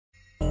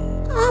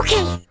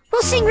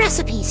all sing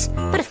recipes,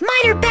 but if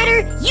mine are better,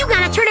 you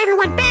gotta turn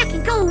everyone back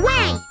and go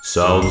away.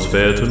 Sounds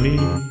fair to me.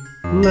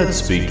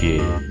 Let's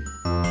begin.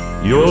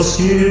 Your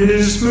skin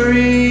is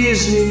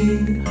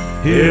freezing.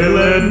 Here,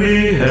 let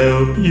me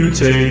help you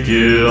take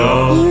it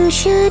off. You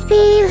should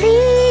be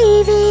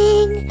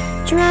leaving.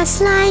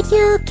 Dress like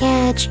you'll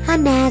catch a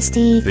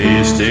nasty cold.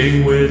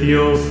 Feasting with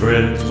your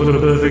friends, what a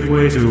perfect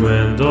way to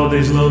end all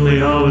these lonely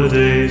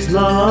holidays.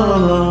 La la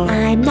la.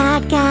 I'm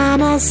not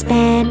gonna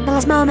spend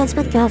those moments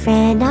with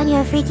girlfriend on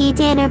your freaky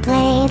dinner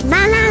plate.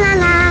 La la la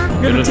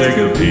la. Gonna take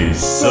a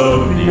piece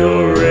of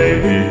your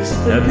rabies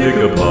and pick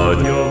apart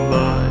your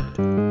mind.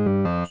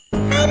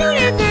 I don't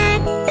have that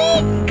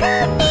big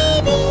coat,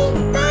 baby,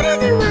 but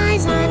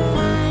otherwise I'm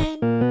fine.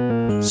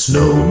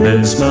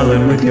 Snowmen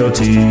smiling with your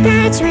teeth.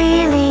 That's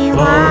really Falling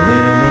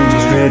why.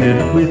 angels dreaded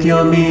with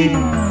your meat.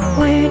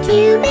 Weren't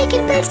you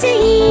making plans to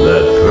eat?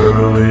 That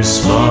pearly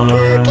smile.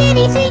 Cook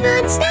anything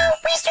on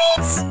snowy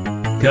streets.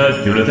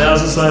 Cut you in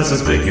 1,000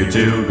 slices, bake you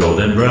to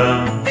golden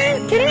brown.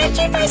 I'm gonna write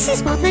your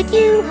vices, won't let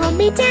you hold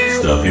me down.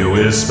 Stuff you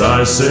with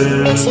spices.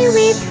 Mix you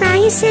with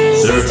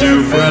rices. Serve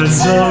to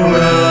friends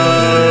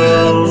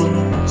around.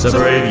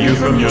 Separate you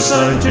from your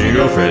side to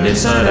your friend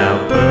inside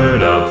out.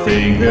 Burn up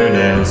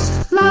fingernails.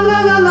 La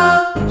la la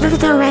la. Let the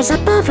dough rise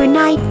up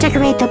overnight.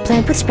 Decorate the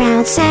plant with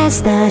sprouts,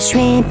 says the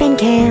shrimp and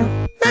kale.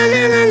 La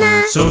la la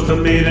la. Soak the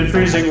meat in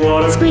freezing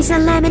water. Squeeze the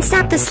lemon,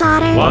 stop the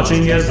slaughter.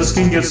 Watching as the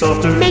skin gets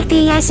softer. Make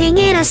the icing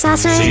in a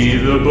saucer. See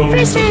the bones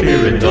Freeze appear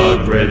in lemon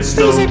dark red Freeze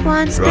stone. it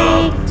once Drop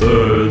baked.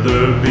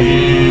 further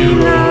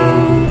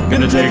below.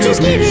 Gonna take a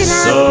Just give it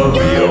piece up. of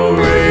your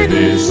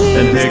rabies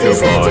and pick Deserve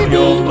to apart be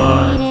your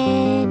mind.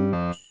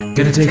 eaten.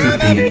 Gonna take a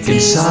peek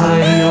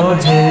inside your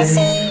head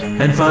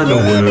and find the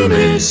worm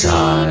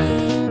inside.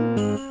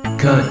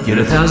 Cut you in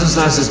 1,000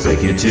 slices,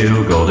 bake you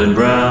to golden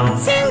brown.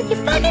 Sell your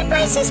fucking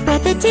prices,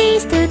 spread the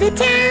days through the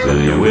town.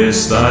 Fill you with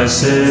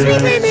spices.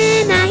 Sweet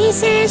lemon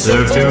ices.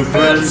 Serve to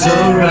friends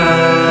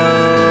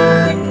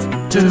around.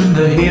 Turn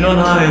the heat on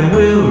high and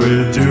we'll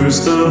reduce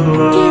the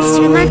Kiss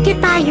your blow. life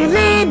goodbye, your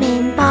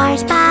lemon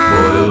bars by.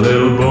 For a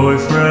little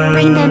boyfriend.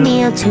 Bring the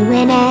meal to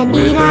an end.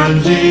 With Eat up,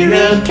 brandy here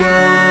it and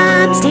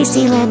comes.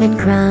 Tasty lemon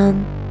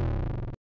crumb.